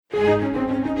Nations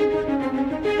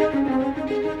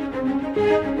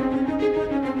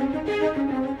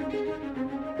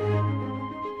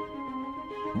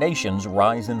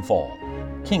rise and fall.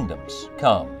 Kingdoms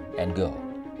come and go.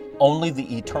 Only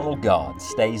the eternal God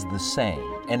stays the same,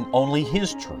 and only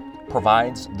His truth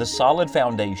provides the solid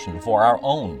foundation for our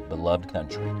own beloved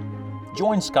country.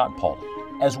 Join Scott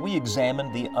Pauley as we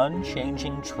examine the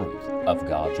unchanging truth of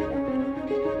God's Word.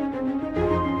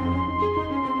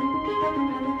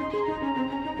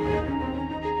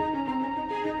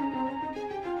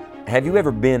 Have you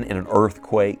ever been in an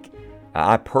earthquake?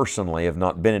 I personally have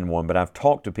not been in one, but I've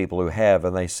talked to people who have,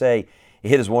 and they say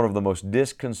it is one of the most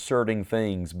disconcerting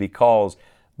things because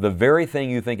the very thing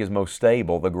you think is most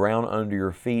stable, the ground under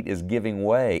your feet, is giving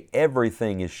way.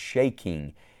 Everything is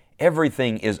shaking.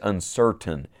 Everything is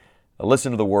uncertain.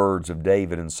 Listen to the words of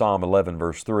David in Psalm 11,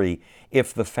 verse 3.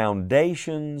 If the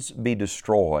foundations be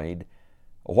destroyed,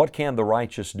 what can the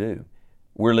righteous do?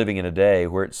 We're living in a day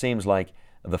where it seems like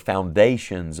the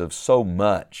foundations of so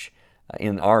much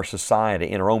in our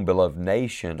society, in our own beloved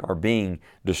nation, are being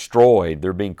destroyed.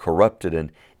 They're being corrupted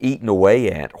and eaten away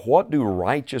at. What do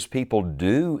righteous people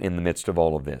do in the midst of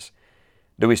all of this?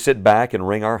 Do we sit back and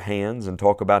wring our hands and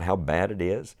talk about how bad it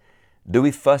is? Do we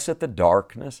fuss at the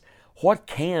darkness? What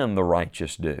can the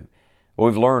righteous do? Well,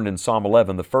 we've learned in Psalm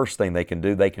 11, the first thing they can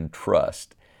do, they can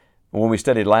trust. When we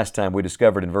studied last time, we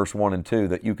discovered in verse 1 and 2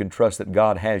 that you can trust that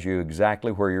God has you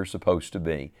exactly where you're supposed to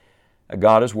be.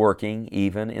 God is working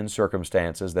even in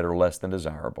circumstances that are less than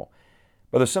desirable.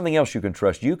 But there's something else you can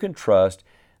trust. You can trust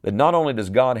that not only does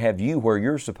God have you where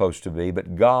you're supposed to be,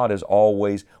 but God is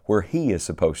always where He is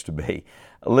supposed to be.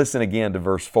 Listen again to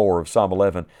verse 4 of Psalm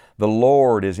 11. The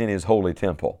Lord is in His holy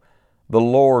temple. The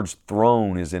Lord's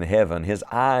throne is in heaven. His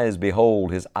eyes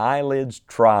behold, His eyelids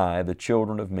try the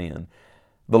children of men.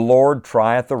 The Lord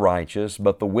trieth the righteous,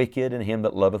 but the wicked and him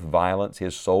that loveth violence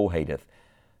His soul hateth.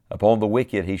 Upon the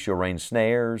wicked He shall rain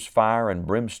snares, fire and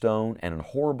brimstone, and an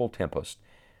horrible tempest.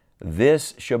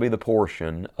 This shall be the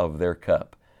portion of their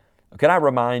cup. Can I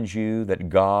remind you that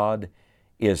God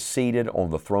is seated on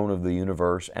the throne of the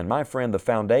universe? And my friend, the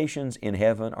foundations in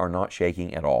heaven are not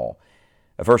shaking at all.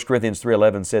 1 Corinthians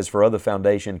 3:11 says, For other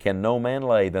foundation can no man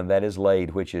lay than that is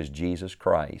laid, which is Jesus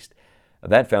Christ.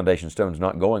 That foundation stone is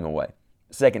not going away.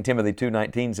 2 Timothy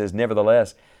 2:19 says,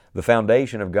 Nevertheless, the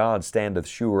foundation of God standeth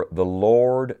sure, the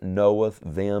Lord knoweth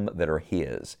them that are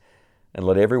His. And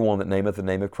let every one that nameth the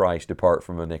name of Christ depart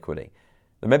from iniquity.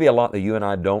 There may be a lot that you and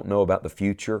I don't know about the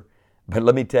future, but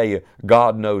let me tell you,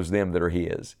 God knows them that are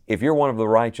His. If you're one of the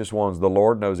righteous ones, the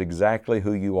Lord knows exactly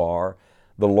who you are.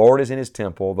 The Lord is in His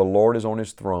temple. The Lord is on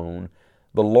His throne.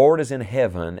 The Lord is in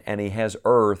heaven, and He has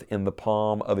earth in the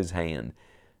palm of His hand.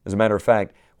 As a matter of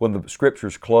fact, when the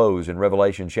Scriptures close in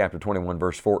Revelation chapter 21,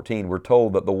 verse 14, we're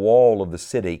told that the wall of the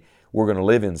city we're going to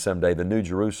live in someday, the New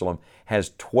Jerusalem,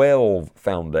 has 12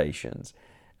 foundations.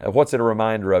 What's it a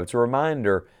reminder of? It's a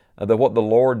reminder that what the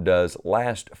Lord does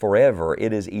lasts forever.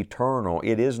 It is eternal.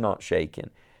 It is not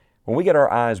shaken. When we get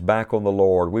our eyes back on the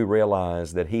Lord, we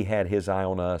realize that He had His eye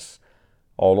on us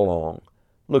all along.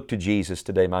 Look to Jesus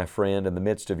today, my friend, in the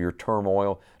midst of your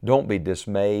turmoil. Don't be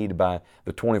dismayed by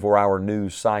the 24-hour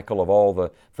news cycle of all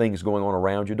the things going on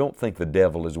around you. Don't think the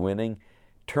devil is winning.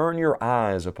 Turn your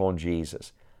eyes upon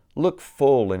Jesus. Look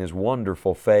full in His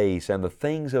wonderful face, and the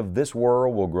things of this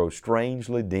world will grow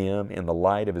strangely dim in the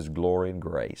light of His glory and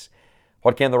grace.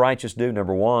 What can the righteous do?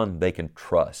 Number one, they can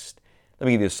trust. Let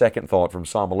me give you a second thought from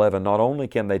Psalm 11. Not only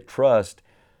can they trust,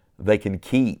 they can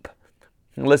keep.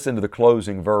 Listen to the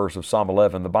closing verse of Psalm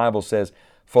 11. The Bible says,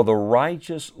 For the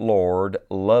righteous Lord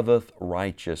loveth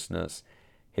righteousness.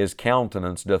 His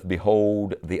countenance doth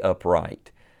behold the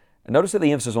upright. And notice that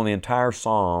the emphasis on the entire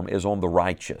psalm is on the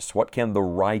righteous. What can the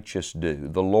righteous do?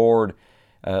 The Lord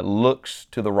looks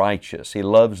to the righteous. He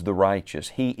loves the righteous.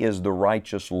 He is the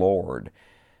righteous Lord.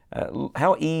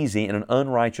 How easy in an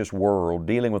unrighteous world,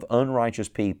 dealing with unrighteous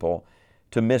people,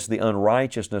 to miss the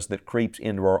unrighteousness that creeps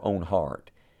into our own heart.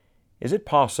 Is it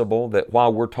possible that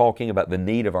while we're talking about the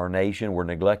need of our nation, we're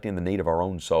neglecting the need of our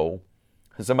own soul?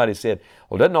 Somebody said,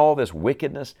 well, doesn't all this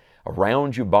wickedness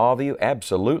around you bother you?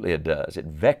 Absolutely it does. It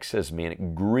vexes me and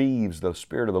it grieves the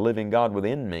Spirit of the living God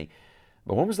within me.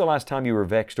 But when was the last time you were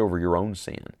vexed over your own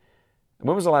sin?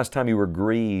 When was the last time you were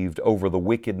grieved over the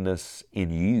wickedness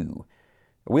in you?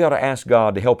 We ought to ask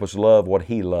God to help us love what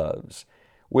He loves.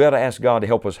 We ought to ask God to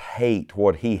help us hate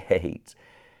what He hates.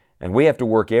 And we have to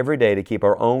work every day to keep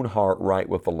our own heart right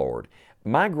with the Lord.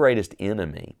 My greatest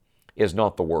enemy is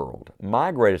not the world.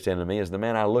 My greatest enemy is the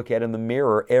man I look at in the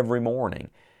mirror every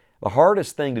morning. The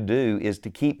hardest thing to do is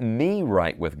to keep me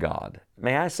right with God.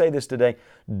 May I say this today?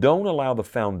 Don't allow the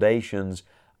foundations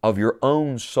of your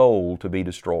own soul to be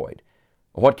destroyed.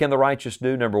 What can the righteous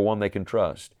do? Number one, they can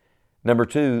trust. Number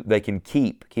two, they can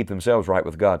keep themselves right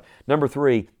with God. Number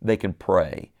three, they can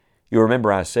pray. You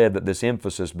remember I said that this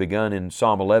emphasis begun in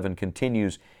Psalm 11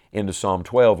 continues into Psalm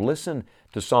 12. Listen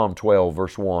to Psalm 12,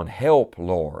 verse 1. Help,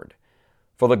 Lord,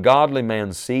 for the godly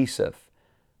man ceaseth,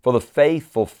 for the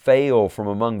faithful fail from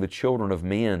among the children of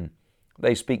men.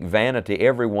 They speak vanity,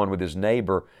 every one with his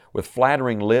neighbor. With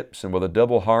flattering lips and with a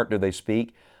double heart do they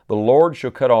speak. The Lord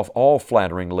shall cut off all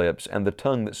flattering lips, and the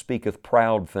tongue that speaketh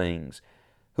proud things.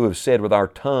 Who have said, with our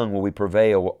tongue will we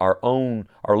prevail, our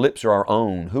lips are our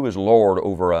own. Who is Lord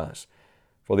over us?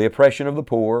 For the oppression of the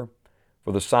poor,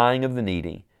 for the sighing of the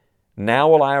needy. Now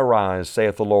will I arise,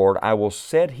 saith the Lord. I will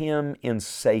set him in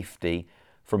safety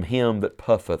from him that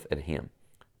puffeth at him.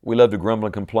 We love to grumble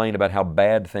and complain about how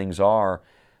bad things are,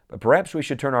 but perhaps we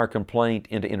should turn our complaint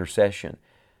into intercession.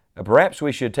 Perhaps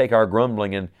we should take our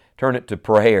grumbling and turn it to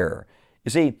prayer. You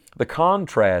see, the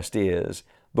contrast is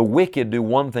the wicked do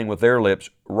one thing with their lips,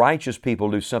 righteous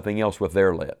people do something else with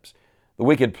their lips. The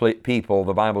wicked people,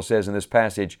 the Bible says in this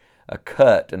passage,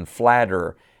 cut and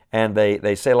flatter, and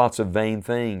they say lots of vain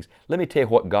things. Let me tell you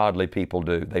what godly people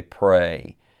do. They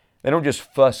pray. They don't just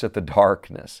fuss at the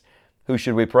darkness. Who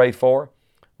should we pray for?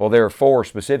 Well, there are four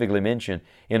specifically mentioned.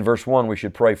 In verse 1, we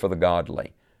should pray for the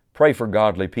godly. Pray for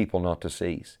godly people not to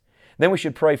cease. Then we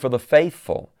should pray for the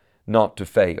faithful not to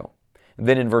fail. And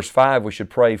then in verse 5, we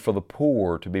should pray for the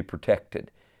poor to be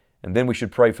protected. And then we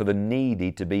should pray for the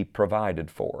needy to be provided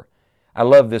for. I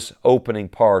love this opening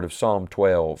part of Psalm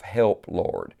 12, Help,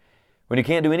 Lord. When you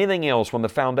can't do anything else, when the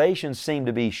foundations seem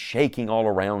to be shaking all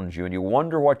around you and you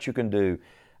wonder what you can do,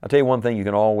 I'll tell you one thing you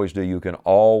can always do. You can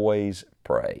always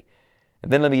pray.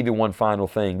 And then let me give you one final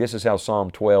thing. This is how Psalm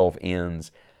 12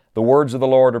 ends. The words of the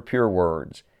Lord are pure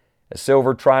words. As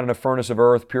silver tried in a furnace of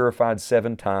earth, purified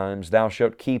 7 times, Thou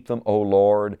shalt keep them, O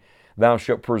Lord. Thou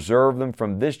shalt preserve them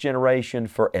from this generation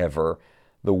forever.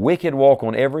 The wicked walk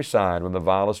on every side when the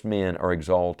vilest men are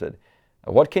exalted.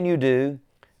 What can you do?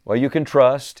 Well, you can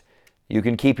trust. You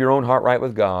can keep your own heart right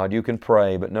with God. You can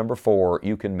pray. But number 4,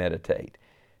 you can meditate.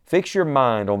 Fix your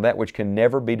mind on that which can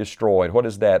never be destroyed. What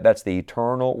is that? That's the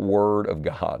eternal Word of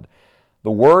God.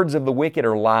 The words of the wicked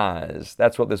are lies.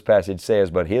 That's what this passage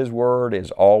says, but His Word is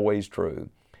always true.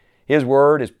 His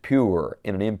Word is pure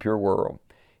in an impure world.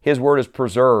 His Word is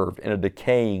preserved in a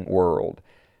decaying world.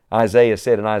 Isaiah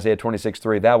said in Isaiah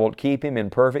 26:3, Thou wilt keep him in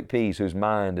perfect peace whose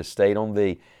mind is stayed on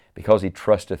Thee, because he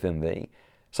trusteth in Thee.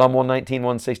 Psalm 119,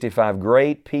 165,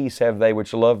 Great peace have they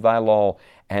which love Thy law,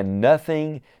 and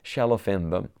nothing shall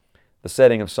offend them. The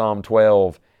setting of Psalm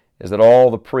 12 is that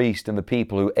all the priests and the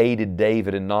people who aided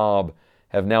David and Nob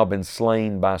have now been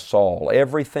slain by Saul.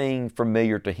 Everything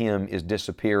familiar to him is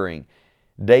disappearing.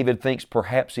 David thinks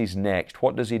perhaps he's next.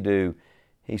 What does he do?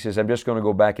 He says, I'm just going to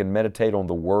go back and meditate on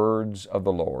the words of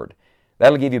the Lord.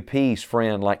 That'll give you peace,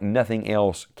 friend, like nothing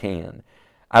else can.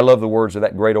 I love the words of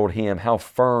that great old hymn, How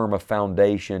firm a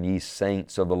foundation, ye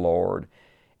saints of the Lord,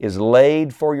 is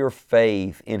laid for your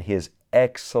faith in His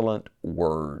excellent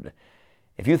Word.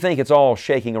 If you think it's all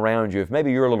shaking around you, if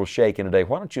maybe you're a little shaken today,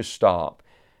 why don't you stop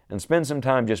and spend some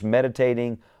time just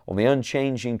meditating on the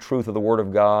unchanging truth of the Word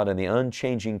of God and the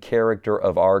unchanging character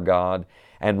of our God,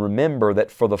 and remember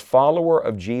that for the follower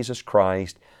of Jesus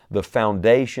Christ, the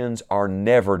foundations are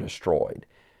never destroyed.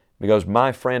 Because,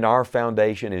 my friend, our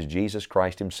foundation is Jesus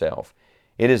Christ Himself.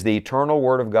 It is the eternal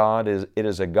Word of God. It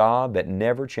is a God that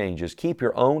never changes. Keep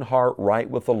your own heart right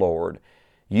with the Lord.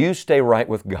 You stay right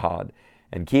with God.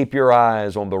 And keep your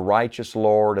eyes on the righteous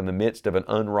Lord in the midst of an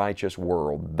unrighteous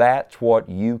world. That's what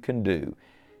you can do,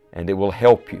 and it will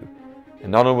help you.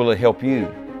 And not only will it help you,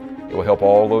 it will help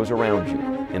all those around you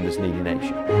in this needy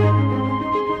nation.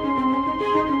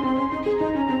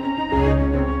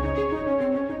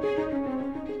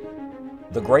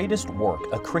 The greatest work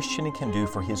a Christian can do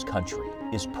for his country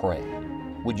is pray.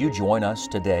 Would you join us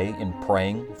today in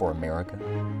praying for America?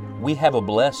 We have a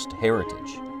blessed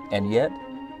heritage, and yet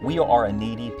we are a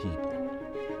needy people.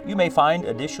 You may find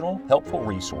additional helpful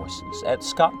resources at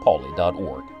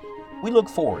scottpauley.org. We look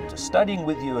forward to studying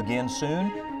with you again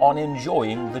soon on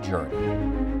Enjoying the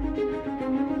Journey.